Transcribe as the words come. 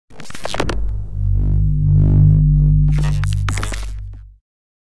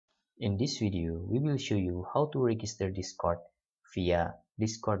In this video, we will show you how to register Discord via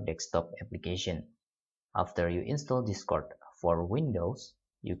Discord desktop application. After you install Discord for Windows,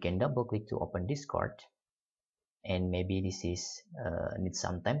 you can double click to open Discord, and maybe this is needs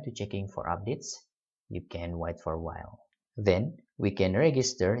some time to checking for updates. You can wait for a while. Then we can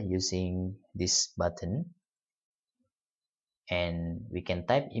register using this button, and we can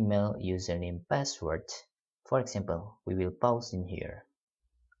type email, username, password. For example, we will pause in here.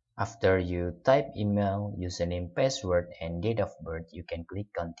 After you type email, username, password, and date of birth, you can click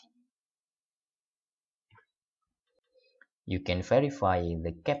continue. You can verify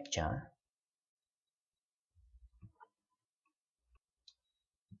the CAPTCHA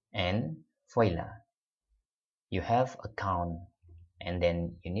and voila, you have account, and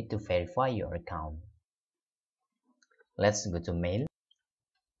then you need to verify your account. Let's go to mail.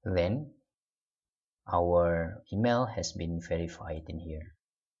 Then our email has been verified in here.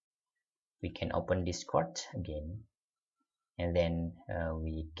 We can open Discord again, and then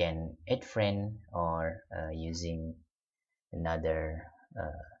we can add friend or using another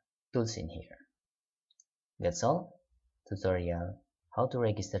tools in here. That's all. Tutorial how to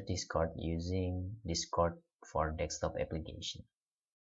register Discord using Discord for desktop application.